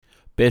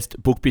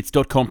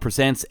BestBookBits.com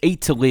presents Eat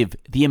to Live,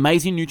 the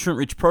amazing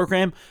nutrient-rich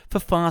program for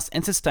fast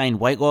and sustained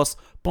weight loss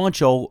by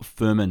Joel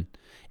Fuhrman.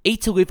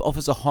 Eat to Live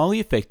offers a highly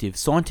effective,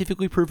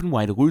 scientifically proven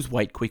way to lose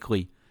weight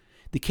quickly.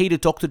 The key to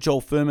Dr.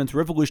 Joel Fuhrman's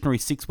revolutionary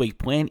 6-week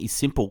plan is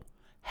simple.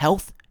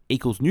 Health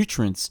equals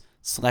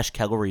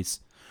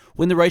nutrients/calories.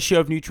 When the ratio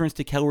of nutrients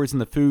to calories in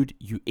the food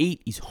you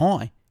eat is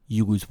high,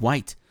 you lose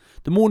weight.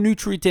 The more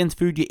nutrient-dense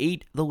food you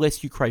eat, the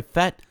less you crave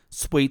fat,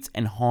 sweets,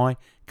 and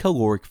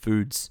high-caloric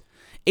foods.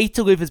 Eat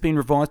to Live has been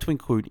revised to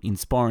include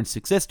inspiring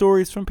success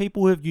stories from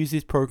people who have used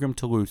this program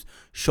to lose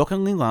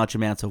shockingly large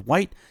amounts of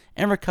weight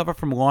and recover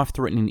from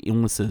life-threatening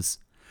illnesses.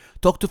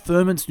 Dr.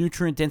 Fuhrman's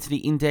Nutrient Density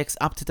Index,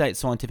 up-to-date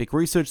scientific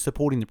research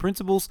supporting the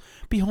principles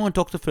behind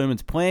Dr.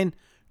 Fuhrman's plan,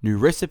 new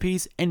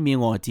recipes and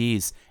meal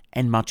ideas,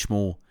 and much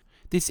more.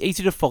 This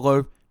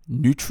easy-to-follow,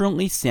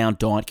 nutriently sound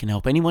diet can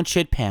help anyone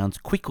shed pounds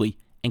quickly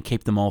and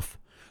keep them off.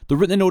 The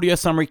written and audio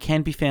summary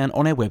can be found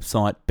on our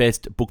website,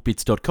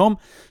 bestbookbits.com.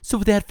 So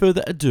without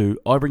further ado,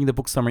 I bring the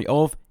book summary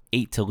of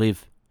Eat to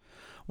Live.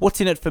 What's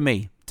in it for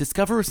me?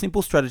 Discover a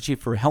simple strategy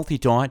for a healthy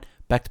diet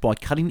backed by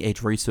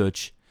cutting-edge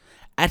research.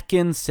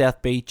 Atkins,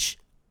 South Beach,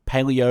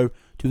 Paleo,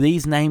 do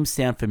these names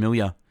sound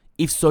familiar?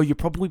 If so, you're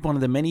probably one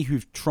of the many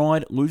who've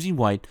tried losing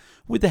weight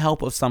with the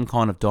help of some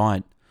kind of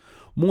diet.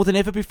 More than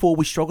ever before,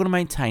 we struggle to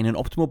maintain an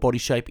optimal body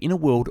shape in a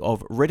world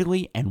of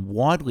readily and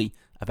widely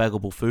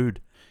available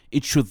food.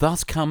 It should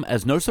thus come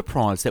as no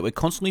surprise that we're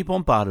constantly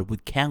bombarded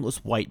with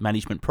countless weight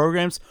management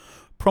programs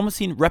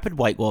promising rapid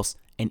weight loss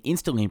and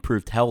instantly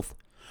improved health.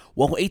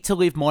 While Eat to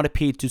Live might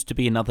appear just to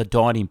be another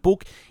dieting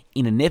book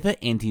in a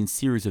never-ending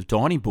series of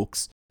dieting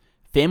books,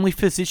 family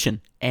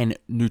physician and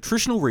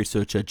nutritional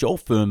researcher Joel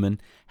Fuhrman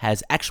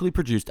has actually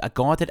produced a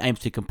guide that aims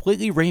to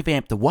completely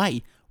revamp the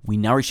way we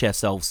nourish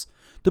ourselves.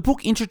 The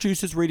book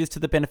introduces readers to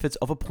the benefits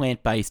of a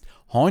plant-based,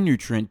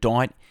 high-nutrient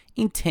diet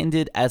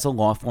intended as a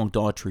lifelong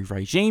dietary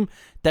regime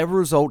that will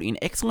result in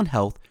excellent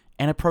health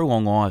and a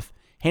prolonged life,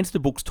 hence the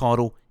book's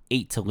title,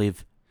 Eat to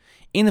Live.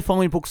 In the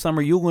following book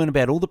summary, you'll learn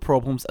about all the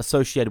problems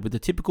associated with the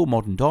typical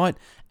modern diet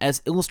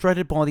as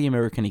illustrated by the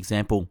American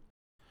example.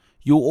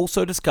 You'll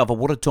also discover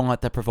what a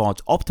diet that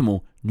provides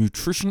optimal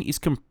nutrition is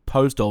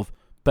composed of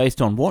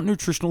based on what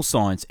nutritional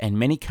science and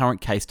many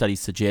current case studies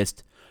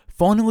suggest.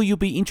 Finally, you'll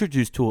be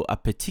introduced to a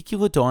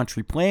particular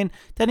dietary plan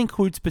that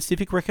includes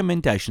specific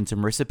recommendations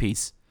and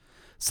recipes.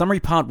 Summary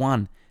Part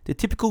 1. The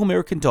typical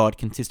American diet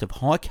consists of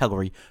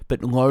high-calorie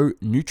but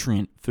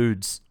low-nutrient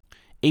foods.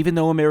 Even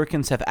though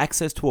Americans have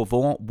access to a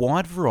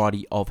wide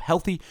variety of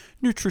healthy,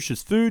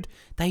 nutritious food,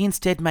 they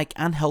instead make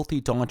unhealthy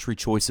dietary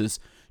choices,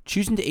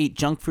 choosing to eat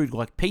junk food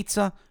like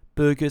pizza,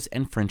 burgers,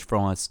 and French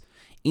fries.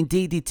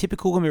 Indeed, the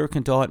typical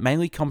American diet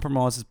mainly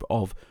comprises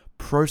of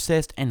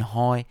processed and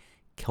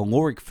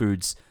high-caloric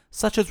foods,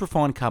 such as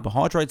refined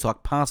carbohydrates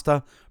like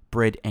pasta,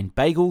 bread and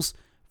bagels,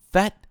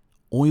 fat,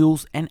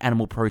 oils, and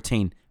animal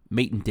protein,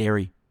 meat and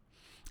dairy.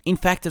 In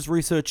fact, as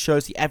research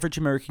shows, the average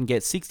American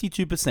gets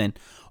 62%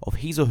 of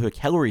his or her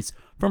calories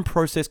from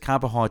processed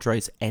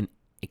carbohydrates and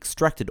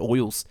extracted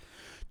oils,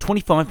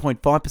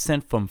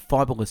 25.5% from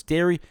fiberless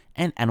dairy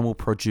and animal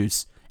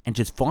produce, and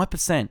just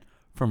 5%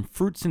 from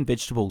fruits and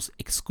vegetables,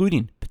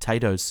 excluding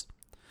potatoes.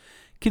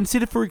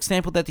 Consider, for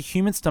example, that the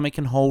human stomach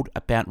can hold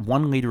about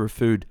 1 liter of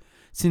food.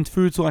 Since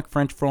foods like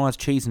French fries,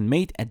 cheese, and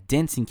meat are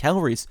dense in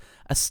calories,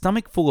 a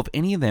stomach full of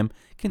any of them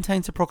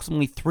contains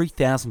approximately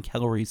 3,000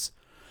 calories.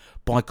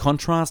 By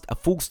contrast, a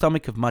full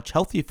stomach of much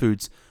healthier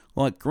foods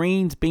like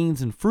greens,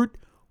 beans, and fruit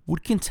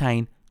would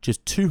contain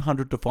just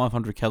 200 to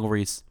 500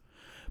 calories.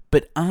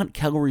 But aren't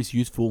calories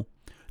useful?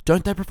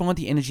 Don't they provide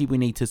the energy we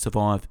need to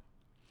survive?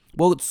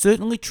 Well, it's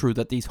certainly true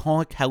that these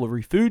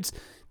high-calorie foods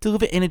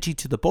deliver energy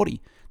to the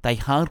body. They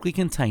hardly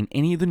contain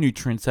any of the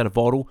nutrients that are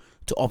vital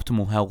to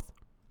optimal health.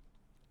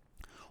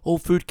 All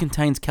food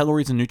contains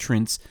calories and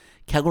nutrients.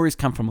 Calories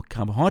come from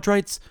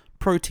carbohydrates,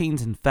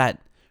 proteins, and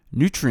fat.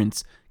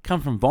 Nutrients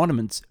come from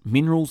vitamins,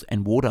 minerals,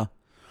 and water.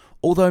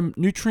 Although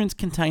nutrients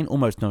contain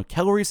almost no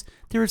calories,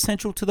 they're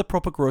essential to the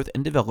proper growth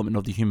and development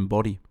of the human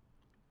body.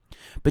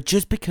 But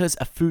just because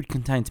a food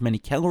contains many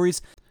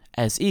calories,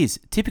 as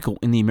is typical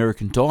in the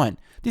American diet,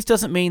 this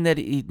doesn't mean that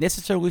it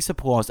necessarily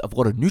supplies a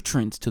lot of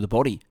nutrients to the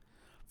body.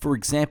 For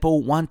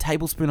example, 1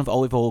 tablespoon of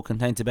olive oil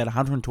contains about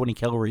 120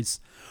 calories.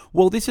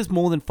 While this is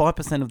more than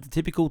 5% of the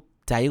typical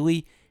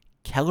daily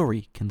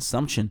calorie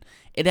consumption,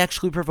 it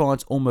actually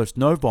provides almost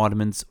no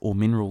vitamins or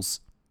minerals.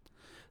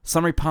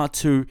 Summary Part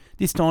 2.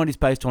 This diet is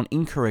based on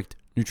incorrect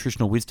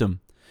nutritional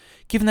wisdom.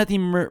 Given that the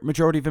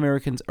majority of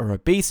Americans are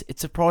obese,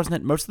 it's surprising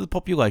that most of the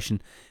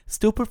population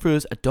still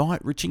prefers a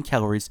diet rich in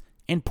calories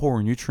and poor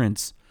in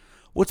nutrients.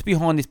 What's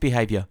behind this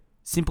behavior?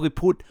 Simply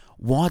put,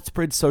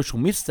 widespread social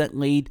myths that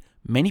lead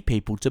many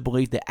people to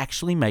believe they're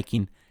actually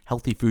making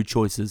healthy food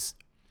choices.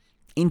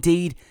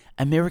 Indeed,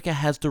 America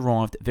has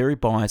derived very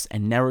biased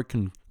and narrow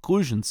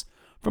conclusions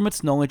from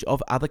its knowledge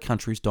of other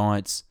countries'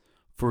 diets.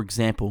 For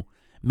example,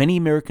 many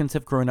Americans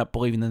have grown up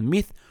believing in the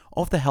myth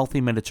of the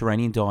healthy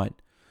Mediterranean diet.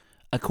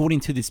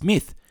 According to this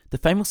myth, the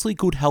famously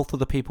good health of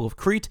the people of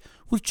Crete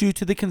was due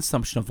to the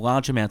consumption of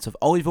large amounts of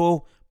olive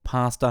oil,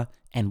 pasta,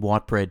 and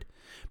white bread.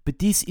 But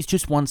this is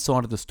just one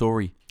side of the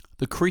story.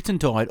 The Cretan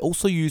diet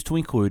also used to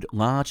include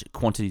large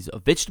quantities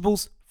of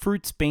vegetables,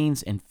 fruits,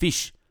 beans, and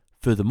fish.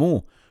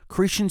 Furthermore,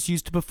 Cretans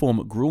used to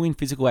perform grueling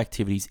physical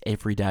activities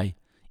every day.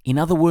 In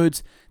other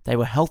words, they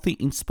were healthy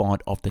in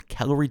spite of the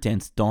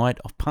calorie-dense diet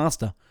of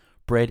pasta,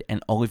 bread,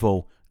 and olive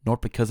oil,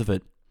 not because of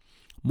it.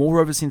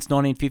 Moreover, since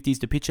 1950s,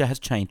 the picture has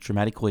changed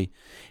dramatically.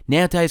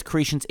 Nowadays,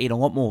 Cretans eat a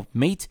lot more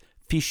meat,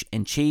 fish,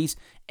 and cheese,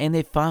 and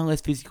they're far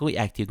less physically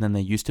active than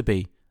they used to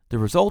be. The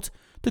result?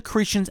 The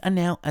Cretans are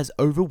now as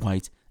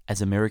overweight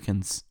as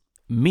Americans.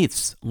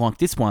 Myths like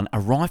this one are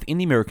rife in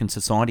the American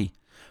society.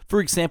 For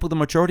example, the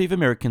majority of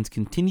Americans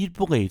continue to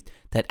believe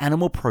that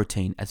animal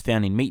protein, as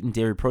found in meat and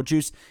dairy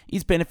produce,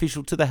 is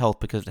beneficial to the health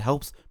because it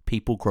helps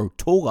people grow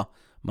taller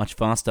much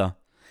faster.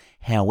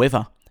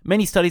 However,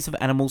 many studies of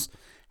animals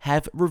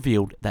have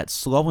revealed that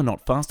slower,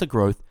 not faster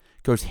growth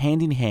goes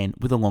hand in hand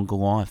with a longer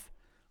life.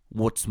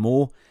 What's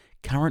more,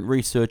 current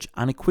research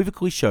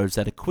unequivocally shows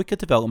that a quicker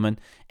development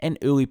and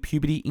early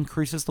puberty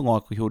increases the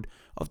likelihood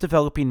of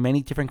developing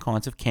many different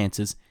kinds of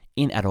cancers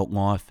in adult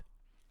life.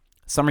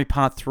 Summary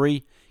Part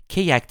 3.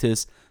 Key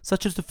actors,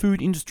 such as the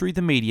food industry,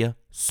 the media,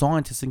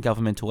 scientists and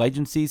governmental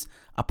agencies,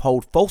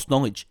 uphold false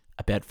knowledge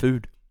about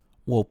food.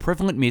 While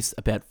prevalent myths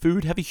about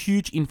food have a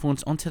huge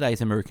influence on today's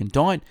American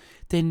diet,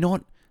 they're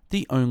not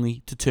the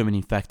only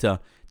determining factor.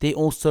 They're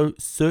also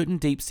certain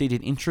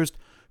deep-seated interests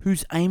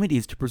whose aim it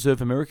is to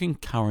preserve American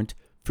current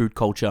food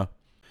culture.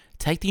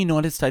 Take the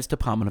United States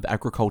Department of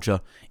Agriculture.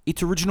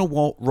 Its original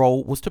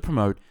role was to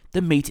promote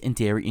the meat and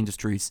dairy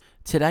industries.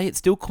 Today it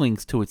still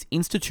clings to its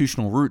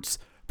institutional roots,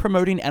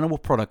 promoting animal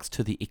products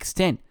to the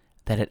extent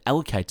that it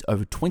allocates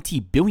over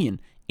 $20 billion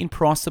in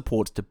price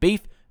supports to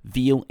beef,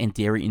 veal, and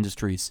dairy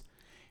industries.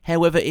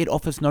 However, it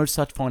offers no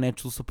such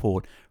financial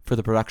support for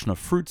the production of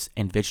fruits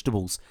and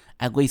vegetables,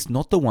 at least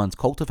not the ones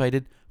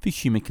cultivated for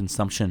human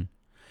consumption.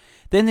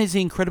 Then there's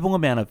the incredible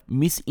amount of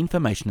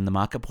misinformation in the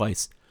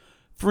marketplace.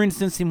 For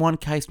instance, in one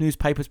case,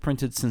 newspapers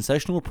printed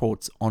sensational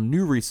reports on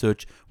new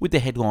research with the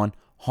headline,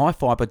 "High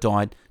fiber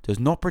diet does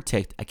not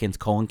protect against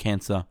colon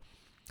cancer."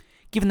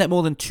 Given that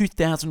more than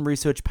 2,000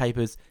 research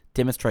papers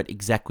demonstrate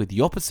exactly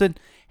the opposite,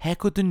 how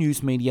could the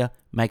news media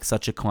make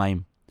such a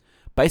claim?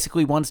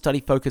 Basically, one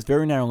study focused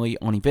very narrowly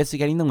on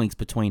investigating the links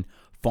between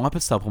fiber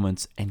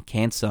supplements and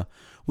cancer,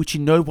 which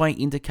in no way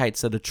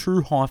indicates that a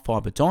true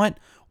high-fiber diet,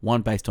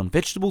 one based on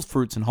vegetables,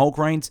 fruits, and whole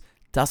grains,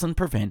 doesn't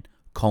prevent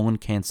colon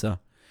cancer.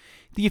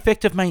 The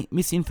effect of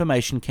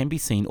misinformation can be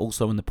seen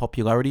also in the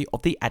popularity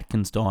of the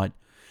Atkins diet.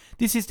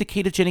 This is the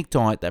ketogenic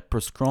diet that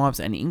prescribes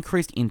an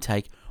increased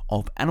intake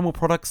of animal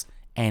products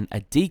and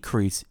a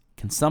decreased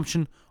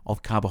consumption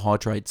of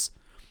carbohydrates.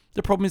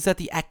 The problem is that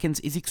the Atkins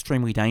is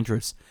extremely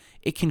dangerous.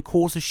 It can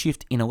cause a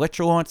shift in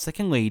electrolytes that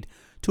can lead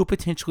to a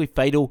potentially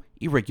fatal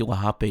irregular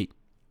heartbeat.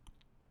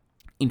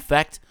 In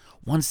fact,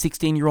 one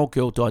 16-year-old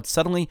girl died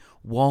suddenly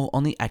while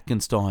on the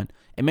Atkins diet,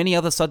 and many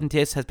other sudden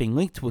deaths have been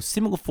linked to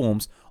similar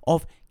forms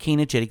of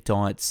ketogenic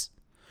diets.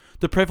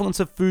 The prevalence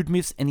of food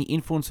myths and the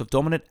influence of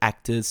dominant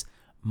actors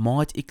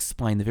might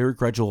explain the very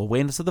gradual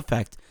awareness of the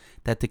fact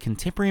that the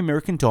contemporary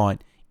American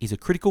diet is a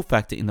critical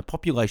factor in the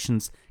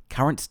population's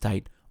current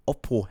state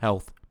of poor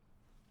health.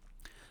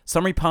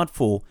 Summary Part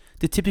 4.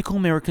 The typical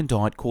American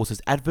diet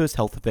causes adverse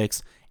health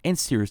effects and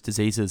serious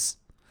diseases.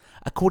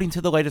 According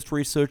to the latest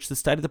research, the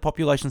state of the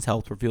population's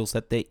health reveals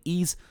that there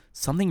is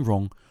something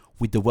wrong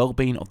with the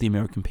well-being of the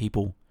American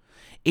people.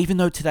 Even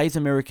though today's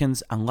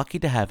Americans are lucky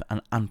to have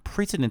an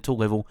unprecedented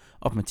level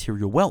of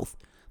material wealth,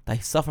 they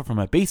suffer from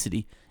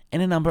obesity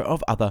and a number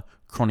of other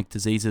chronic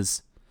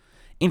diseases.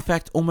 In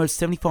fact,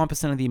 almost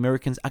 75% of the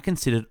Americans are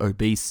considered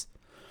obese.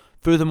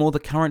 Furthermore, the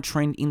current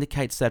trend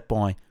indicates that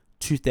by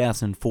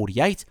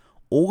 2048,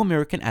 all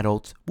American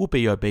adults will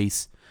be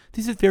obese.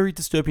 This is a very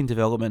disturbing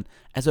development,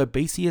 as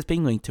obesity has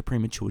been linked to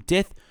premature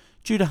death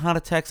due to heart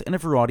attacks and a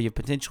variety of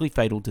potentially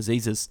fatal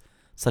diseases,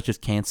 such as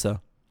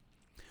cancer.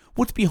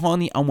 What's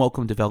behind the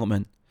unwelcome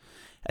development?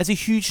 As a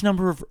huge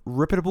number of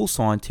reputable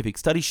scientific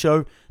studies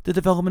show, the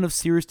development of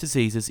serious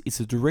diseases is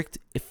a direct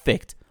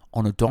effect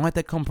on a diet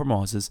that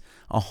compromises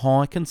a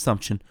high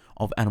consumption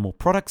of animal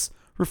products,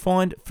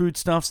 refined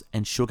foodstuffs,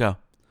 and sugar.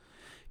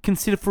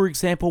 Consider, for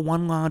example,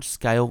 one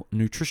large-scale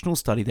nutritional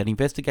study that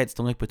investigates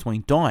the link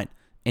between diet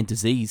and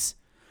disease.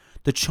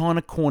 The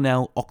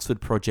China-Cornell-Oxford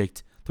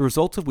project, the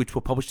results of which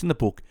were published in the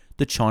book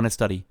The China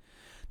Study.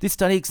 This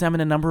study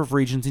examined a number of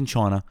regions in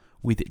China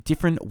with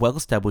different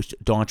well-established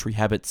dietary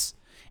habits,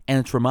 and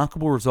its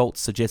remarkable results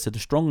suggested a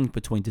strong link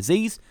between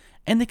disease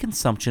and the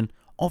consumption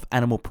of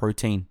animal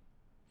protein.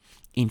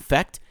 In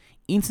fact,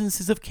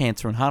 instances of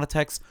cancer and heart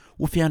attacks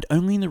were found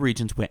only in the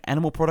regions where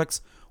animal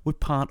products were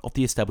part of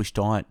the established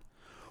diet,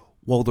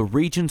 while the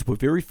regions where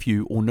very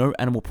few or no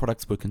animal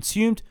products were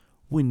consumed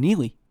were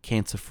nearly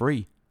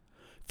cancer-free.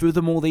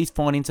 Furthermore, these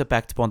findings are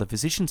backed by the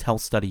Physician's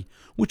Health Study,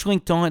 which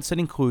linked diets that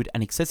include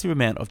an excessive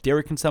amount of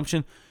dairy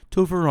consumption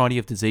to a variety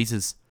of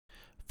diseases.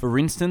 For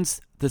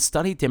instance, the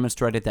study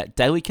demonstrated that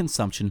daily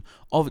consumption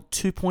of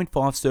 2.5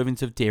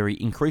 servings of dairy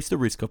increased the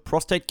risk of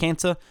prostate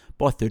cancer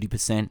by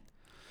 30%.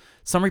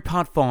 Summary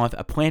Part 5,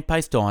 a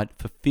plant-based diet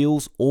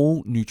fulfills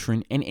all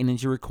nutrient and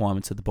energy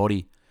requirements of the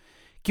body.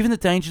 Given the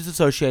dangers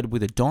associated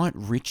with a diet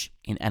rich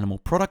in animal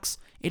products,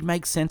 it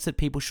makes sense that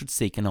people should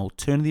seek an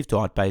alternative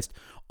diet based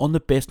on the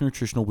best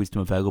nutritional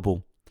wisdom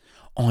available.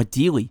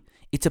 Ideally,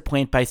 it's a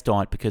plant-based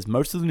diet because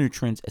most of the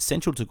nutrients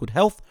essential to good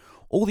health,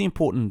 all the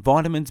important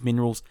vitamins,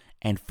 minerals,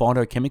 and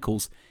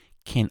phytochemicals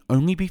can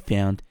only be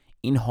found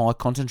in high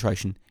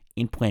concentration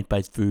in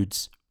plant-based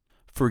foods.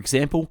 For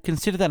example,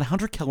 consider that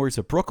 100 calories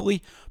of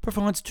broccoli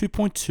provides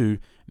 2.2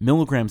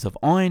 milligrams of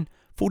iron,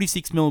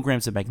 46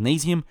 milligrams of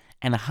magnesium,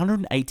 and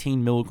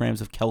 118 milligrams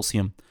of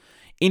calcium.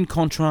 In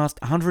contrast,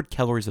 100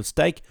 calories of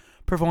steak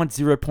provides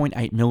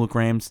 0.8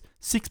 milligrams,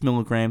 6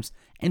 milligrams,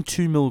 and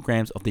 2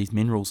 milligrams of these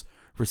minerals,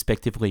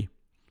 respectively.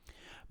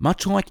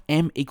 Much like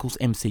M equals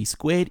MC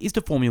squared is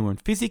the formula in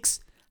physics,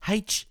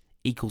 H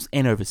equals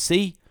N over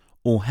C,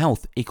 or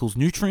health equals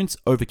nutrients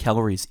over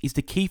calories is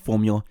the key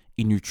formula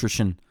in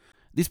nutrition.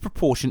 This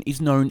proportion is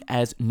known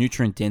as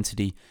nutrient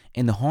density,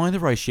 and the higher the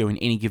ratio in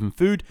any given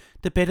food,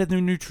 the better the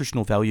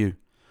nutritional value.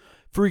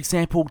 For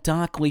example,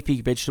 dark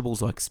leafy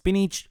vegetables like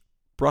spinach,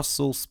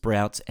 Brussels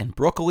sprouts, and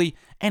broccoli,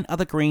 and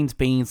other greens,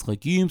 beans,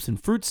 legumes,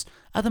 and fruits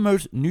are the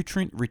most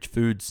nutrient-rich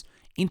foods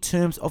in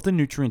terms of the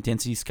nutrient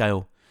density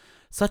scale.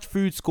 Such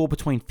foods score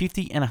between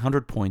 50 and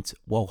 100 points,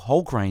 while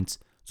whole grains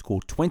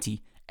score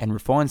 20 and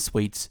refined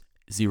sweets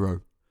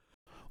 0.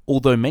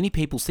 Although many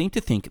people seem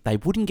to think they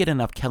wouldn't get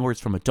enough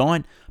calories from a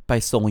diet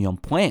based solely on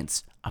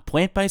plants, a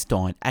plant-based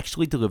diet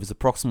actually delivers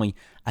approximately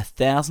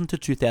 1,000 to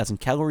 2,000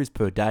 calories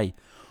per day.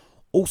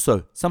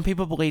 Also, some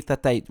people believe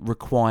that they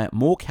require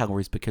more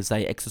calories because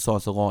they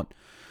exercise a lot,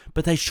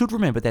 but they should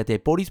remember that their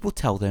bodies will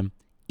tell them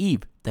if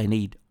they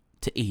need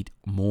to eat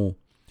more.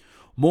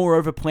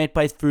 Moreover,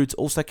 plant-based foods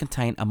also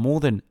contain a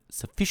more than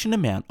sufficient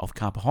amount of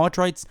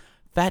carbohydrates,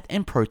 fat,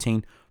 and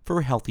protein for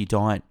a healthy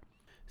diet.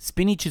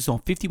 Spinach is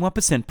on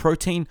 51%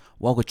 protein,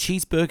 while a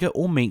cheeseburger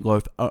or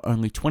meatloaf are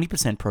only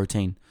 20%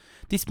 protein.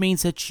 This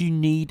means that you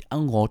need a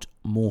lot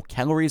more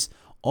calories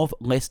of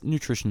less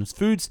nutritious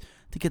foods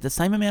to get the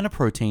same amount of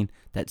protein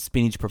that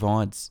spinach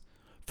provides.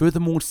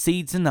 Furthermore,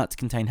 seeds and nuts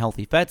contain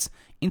healthy fats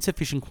in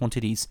sufficient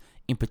quantities,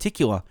 in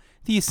particular,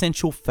 the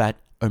essential fat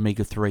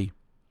omega-3.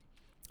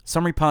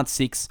 Summary Part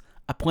 6,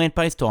 a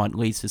plant-based diet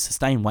leads to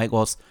sustained weight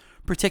loss,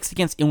 protects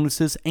against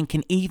illnesses, and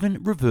can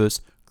even reverse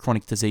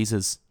chronic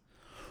diseases.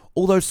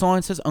 Although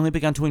science has only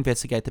begun to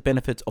investigate the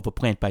benefits of a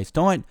plant-based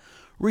diet,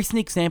 recent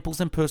examples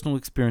and personal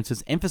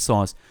experiences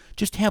emphasize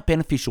just how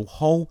beneficial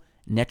whole,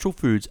 natural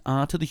foods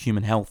are to the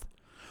human health.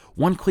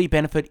 One clear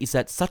benefit is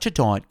that such a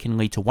diet can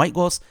lead to weight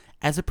loss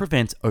as it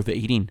prevents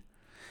overeating.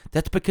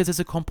 That's because there's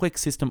a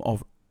complex system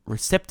of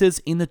receptors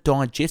in the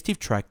digestive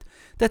tract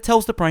that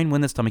tells the brain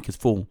when the stomach is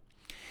full.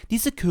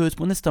 This occurs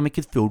when the stomach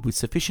is filled with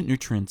sufficient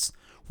nutrients,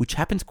 which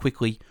happens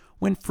quickly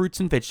when fruits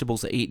and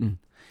vegetables are eaten,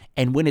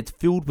 and when it's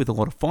filled with a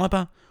lot of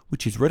fiber,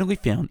 which is readily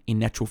found in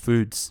natural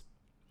foods.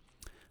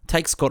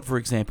 Take Scott, for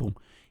example,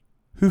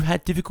 who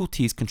had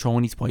difficulties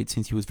controlling his weight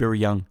since he was very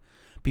young.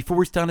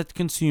 Before he started to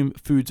consume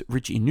foods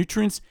rich in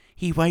nutrients,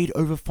 he weighed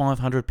over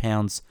 500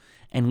 pounds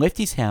and left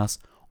his house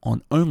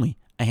on only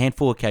a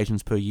handful of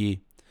occasions per year.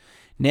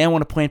 Now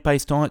on a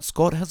plant-based diet,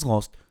 Scott has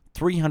lost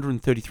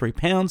 333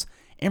 pounds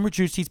and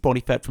reduced his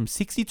body fat from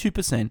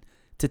 62%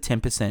 to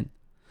 10%.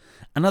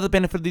 Another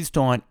benefit of this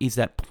diet is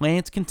that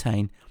plants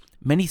contain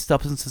many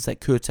substances that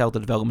curtail the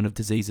development of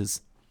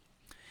diseases.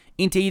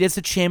 Indeed, as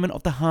the chairman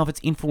of the Harvard's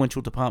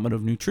influential Department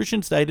of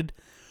Nutrition stated,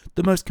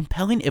 the most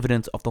compelling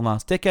evidence of the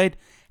last decade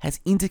has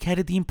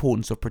indicated the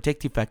importance of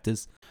protective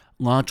factors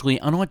largely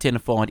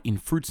unidentified in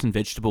fruits and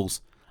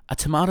vegetables. A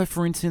tomato,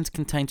 for instance,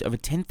 contains over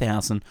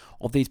 10,000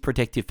 of these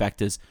protective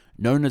factors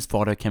known as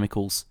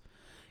phytochemicals.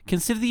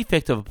 Consider the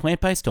effect of a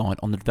plant-based diet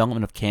on the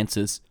development of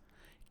cancers.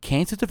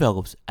 Cancer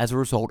develops as a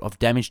result of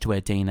damage to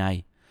our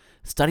DNA.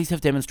 Studies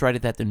have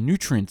demonstrated that the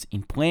nutrients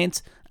in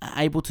plants are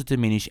able to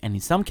diminish and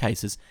in some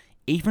cases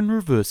even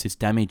reverse this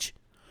damage.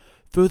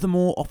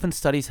 Furthermore, often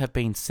studies have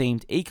been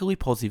seen equally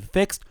positive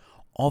effects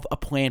of a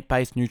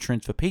plant-based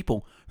nutrients for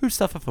people who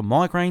suffer from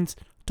migraines,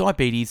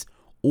 diabetes,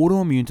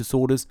 autoimmune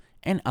disorders,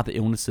 and other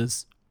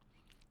illnesses.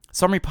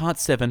 Summary Part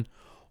 7,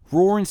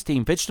 raw and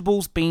steamed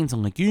vegetables, beans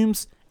and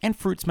legumes, and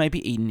fruits may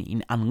be eaten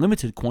in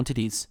unlimited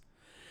quantities.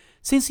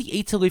 Since the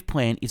Eat to Live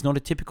plan is not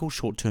a typical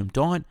short-term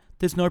diet,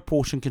 there's no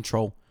portion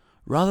control.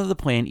 Rather, the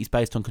plan is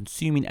based on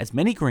consuming as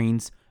many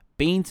greens,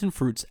 beans and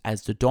fruits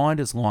as the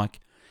dieters like.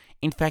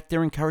 In fact,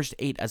 they're encouraged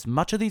to eat as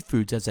much of these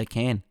foods as they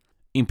can.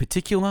 In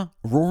particular,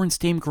 raw and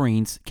steamed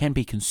greens can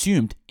be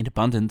consumed in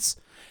abundance.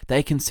 They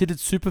are considered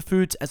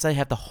superfoods as they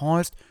have the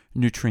highest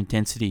nutrient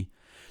density.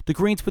 The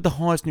greens with the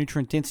highest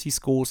nutrient density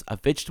scores are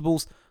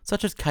vegetables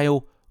such as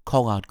kale,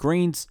 collard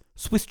greens,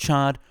 Swiss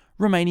chard,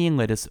 Romanian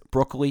lettuce,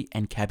 broccoli,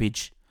 and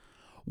cabbage.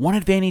 One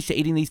advantage to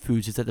eating these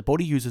foods is that the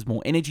body uses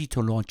more energy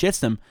to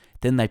digest them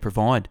than they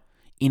provide.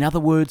 In other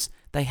words,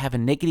 they have a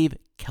negative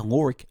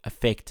caloric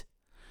effect.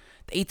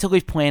 The Eat to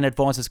Live plan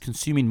advises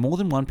consuming more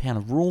than 1 pound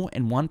of raw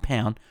and 1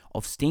 pound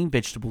of steamed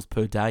vegetables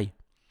per day.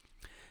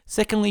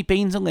 Secondly,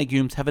 beans and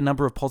legumes have a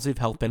number of positive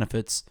health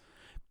benefits.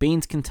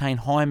 Beans contain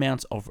high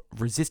amounts of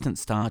resistant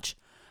starch,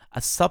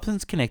 a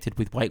substance connected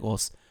with weight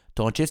loss,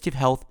 digestive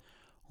health,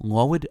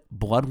 lowered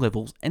blood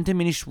levels, and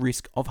diminished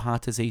risk of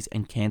heart disease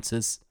and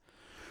cancers.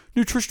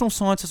 Nutritional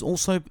science has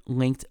also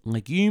linked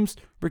legumes,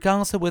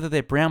 regardless of whether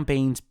they're brown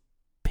beans,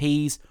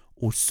 peas,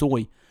 or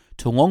soy,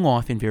 to long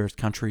life in various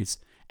countries,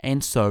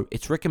 and so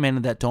it's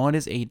recommended that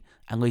dieters eat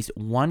at least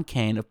 1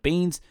 can of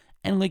beans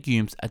and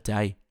legumes a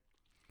day.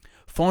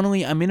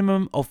 Finally, a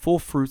minimum of 4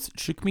 fruits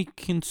should be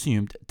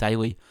consumed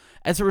daily,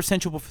 as they're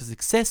essential for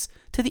success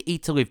to the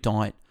Eat to Live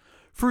diet.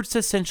 Fruits are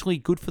essentially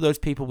good for those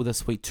people with a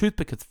sweet tooth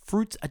because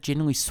fruits are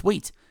generally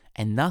sweet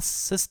and thus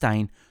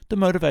sustain the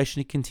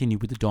motivation to continue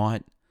with the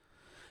diet.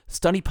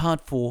 Study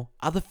Part 4,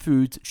 other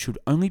foods should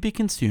only be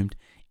consumed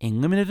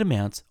in limited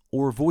amounts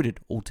or avoided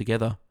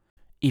altogether.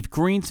 If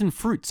greens and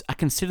fruits are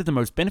considered the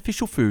most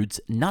beneficial foods,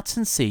 nuts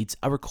and seeds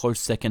are a close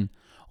second.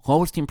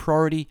 Lowest in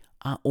priority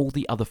are all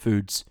the other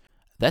foods.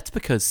 That's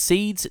because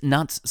seeds,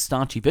 nuts,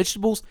 starchy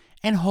vegetables,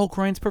 and whole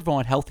grains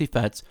provide healthy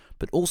fats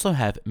but also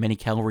have many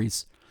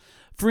calories.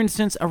 For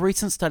instance, a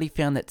recent study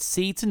found that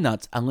seeds and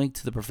nuts are linked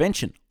to the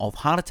prevention of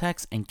heart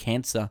attacks and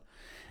cancer.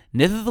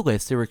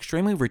 Nevertheless, they're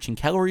extremely rich in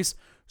calories,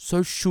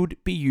 so should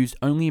be used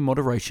only in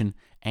moderation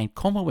and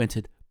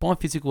complemented by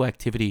physical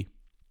activity.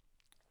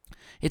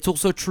 It's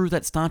also true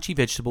that starchy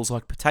vegetables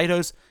like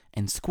potatoes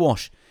and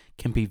squash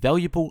can be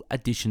valuable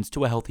additions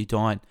to a healthy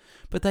diet,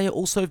 but they are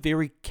also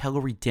very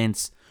calorie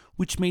dense,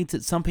 which means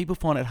that some people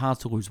find it hard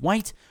to lose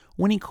weight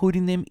when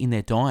including them in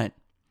their diet.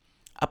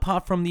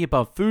 Apart from the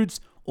above foods,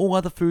 all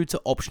other foods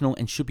are optional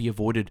and should be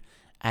avoided,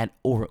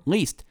 or at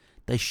least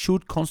they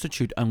should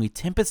constitute only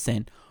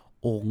 10%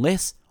 or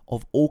less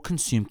of all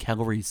consumed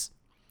calories.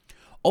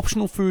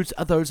 Optional foods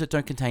are those that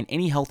don't contain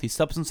any healthy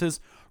substances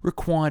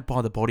required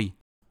by the body.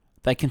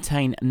 They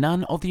contain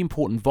none of the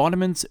important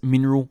vitamins,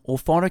 mineral, or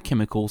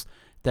phytochemicals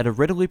that are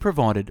readily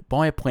provided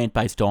by a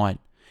plant-based diet.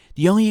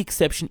 The only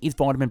exception is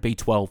vitamin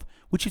B12,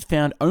 which is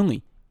found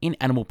only in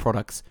animal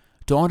products.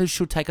 Dieters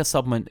should take a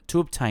supplement to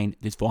obtain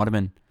this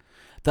vitamin.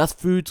 Thus,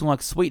 foods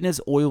like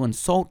sweeteners, oil, and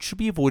salt should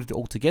be avoided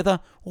altogether,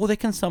 or their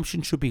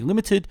consumption should be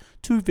limited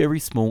to very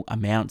small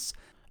amounts,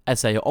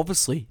 as they are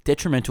obviously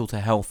detrimental to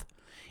health.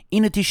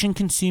 In addition,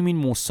 consuming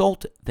more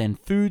salt than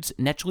foods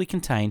naturally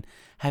contain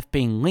have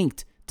been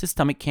linked to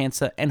stomach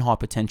cancer and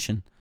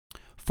hypertension.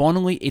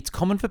 Finally, it's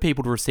common for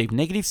people to receive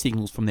negative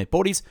signals from their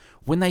bodies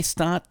when they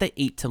start the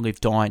Eat to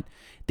Live diet.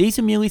 These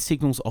are merely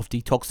signals of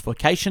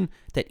detoxification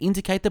that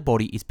indicate the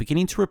body is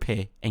beginning to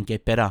repair and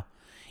get better.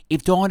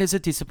 If dieters are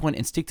disciplined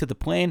and stick to the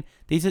plan,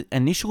 these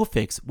initial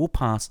effects will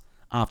pass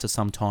after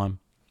some time.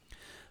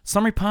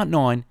 Summary Part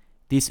 9,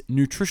 this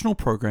nutritional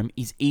program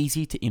is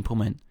easy to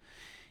implement.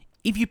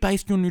 If you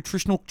base your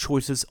nutritional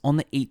choices on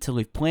the Eat to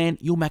Live plan,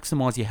 you'll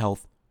maximize your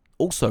health.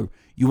 Also,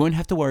 you won't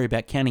have to worry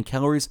about counting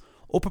calories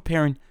or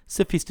preparing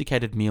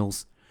sophisticated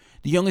meals.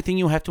 The only thing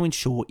you'll have to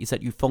ensure is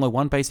that you follow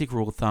one basic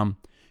rule of thumb.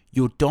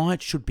 Your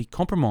diet should be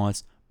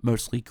comprised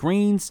mostly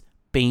greens,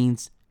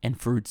 beans, and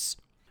fruits.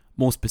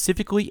 More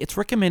specifically, it's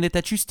recommended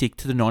that you stick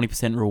to the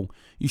 90% rule.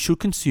 You should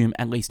consume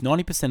at least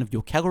 90% of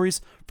your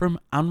calories from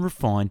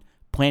unrefined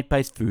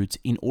plant-based foods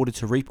in order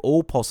to reap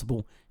all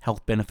possible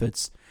health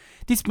benefits.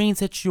 This means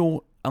that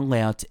you're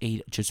allowed to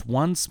eat just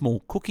one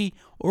small cookie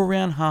or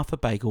around half a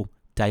bagel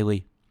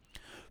daily.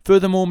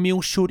 Furthermore,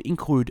 meals should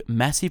include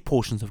massive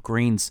portions of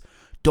greens.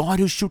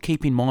 Dieters should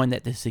keep in mind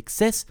that their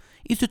success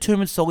is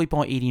determined solely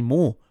by eating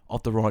more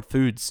of the right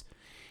foods.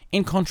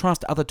 In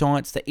contrast to other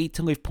diets, the Eat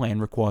to Live plan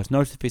requires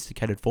no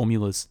sophisticated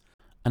formulas.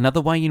 Another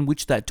way in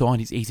which that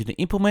diet is easy to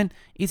implement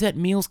is that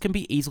meals can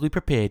be easily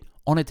prepared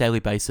on a daily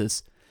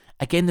basis.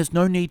 Again, there's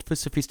no need for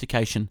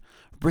sophistication.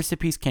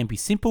 Recipes can be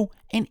simple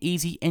and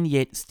easy and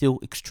yet still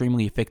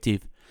extremely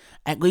effective.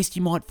 At least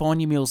you might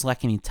find your meals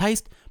lacking in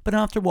taste, but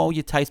after a while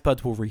your taste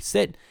buds will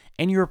reset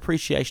and your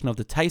appreciation of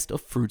the taste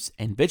of fruits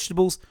and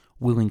vegetables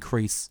will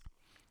increase.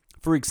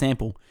 For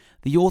example,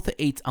 the author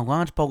eats a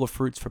large bowl of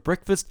fruits for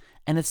breakfast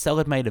and a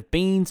salad made of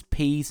beans,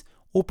 peas,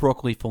 or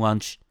broccoli for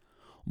lunch.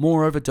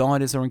 Moreover,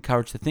 dieters are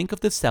encouraged to think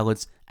of the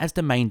salads as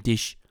the main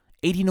dish.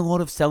 Eating a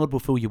lot of salad will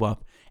fill you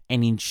up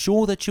and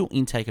ensure that your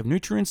intake of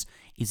nutrients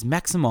is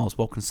maximized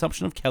while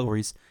consumption of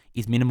calories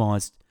is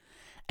minimized.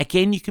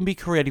 Again, you can be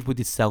creative with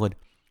this salad,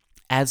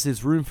 as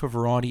there's room for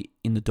variety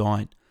in the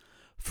diet.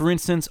 For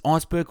instance,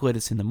 iceberg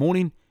lettuce in the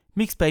morning,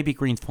 mixed baby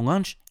greens for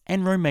lunch,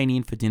 and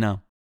Romanian for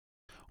dinner.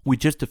 With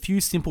just a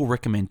few simple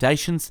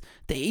recommendations,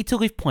 the Eat to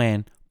Live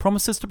plan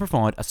promises to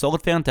provide a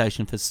solid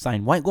foundation for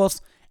sustained weight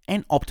loss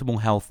and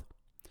optimal health.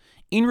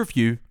 In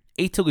review,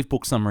 Eat to Live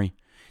book summary.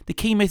 The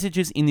key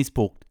messages in this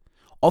book.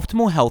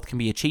 Optimal health can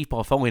be achieved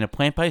by following a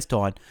plant-based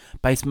diet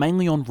based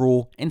mainly on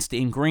raw and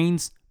steamed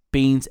greens,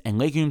 beans, and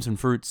legumes and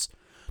fruits.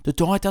 The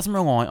diet doesn't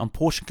rely on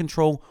portion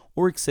control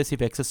or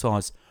excessive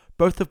exercise,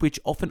 both of which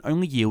often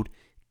only yield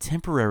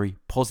temporary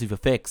positive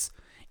effects.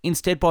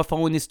 Instead, by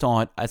following this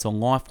diet as a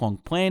lifelong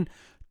plan,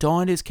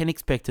 dieters can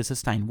expect to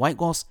sustain weight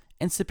loss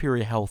and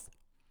superior health.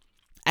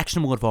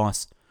 Actionable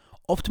advice.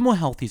 Optimal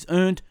health is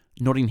earned,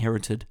 not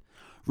inherited.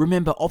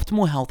 Remember,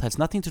 optimal health has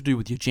nothing to do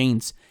with your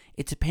genes.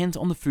 It depends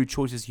on the food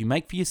choices you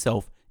make for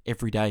yourself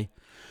every day.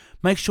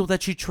 Make sure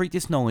that you treat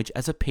this knowledge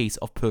as a piece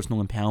of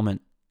personal empowerment.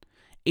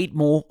 Eat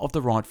more of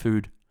the right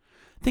food.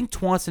 Think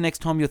twice the next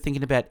time you're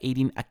thinking about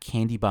eating a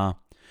candy bar.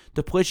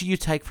 The pleasure you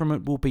take from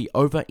it will be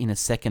over in a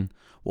second,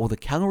 while the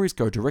calories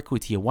go directly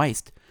to your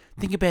waist.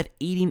 Think about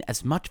eating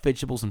as much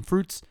vegetables and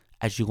fruits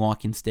as you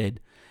like instead.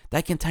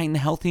 They contain the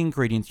healthy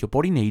ingredients your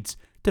body needs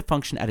to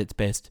function at its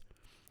best.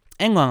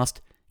 And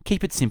last,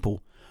 keep it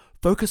simple.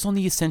 Focus on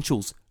the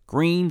essentials,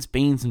 greens,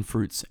 beans and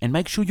fruits, and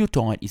make sure your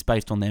diet is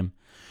based on them.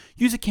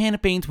 Use a can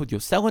of beans with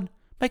your salad,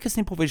 make a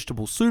simple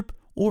vegetable soup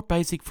or a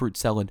basic fruit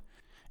salad.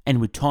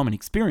 And with time and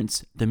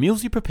experience, the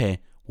meals you prepare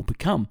will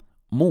become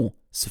more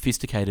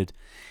sophisticated.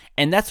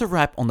 And that's a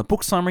wrap on the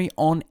book summary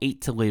on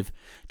Eat to Live.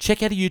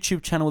 Check out a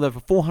YouTube channel with over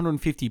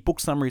 450 book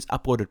summaries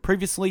uploaded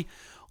previously.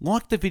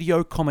 Like the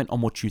video, comment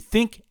on what you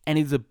think, and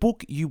if there's a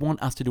book you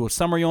want us to do a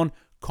summary on,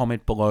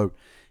 comment below.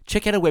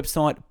 Check out our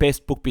website,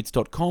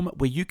 bestbookbits.com,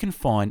 where you can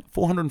find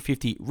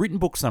 450 written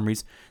book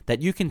summaries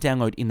that you can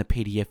download in the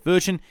PDF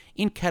version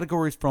in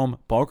categories from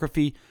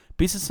biography,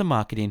 business and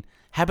marketing,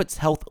 habits,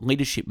 health,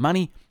 leadership,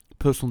 money,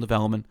 personal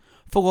development,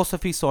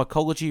 philosophy,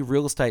 psychology,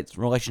 real estate,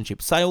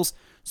 relationship, sales,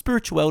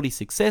 spirituality,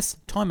 success,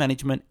 time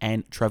management,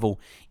 and travel.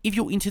 If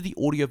you're into the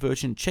audio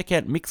version, check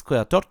out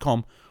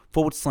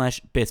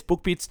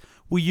mixcloud.com/bestbookbits,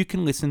 where you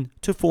can listen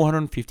to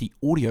 450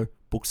 audio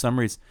book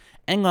summaries.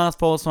 And last,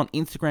 follow us on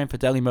Instagram for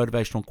daily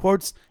motivational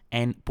quotes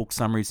and book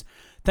summaries.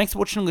 Thanks for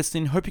watching and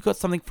listening. Hope you got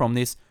something from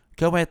this.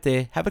 Go out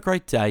there, have a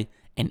great day,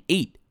 and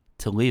eat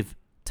to live.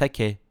 Take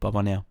care.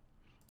 Bye-bye now.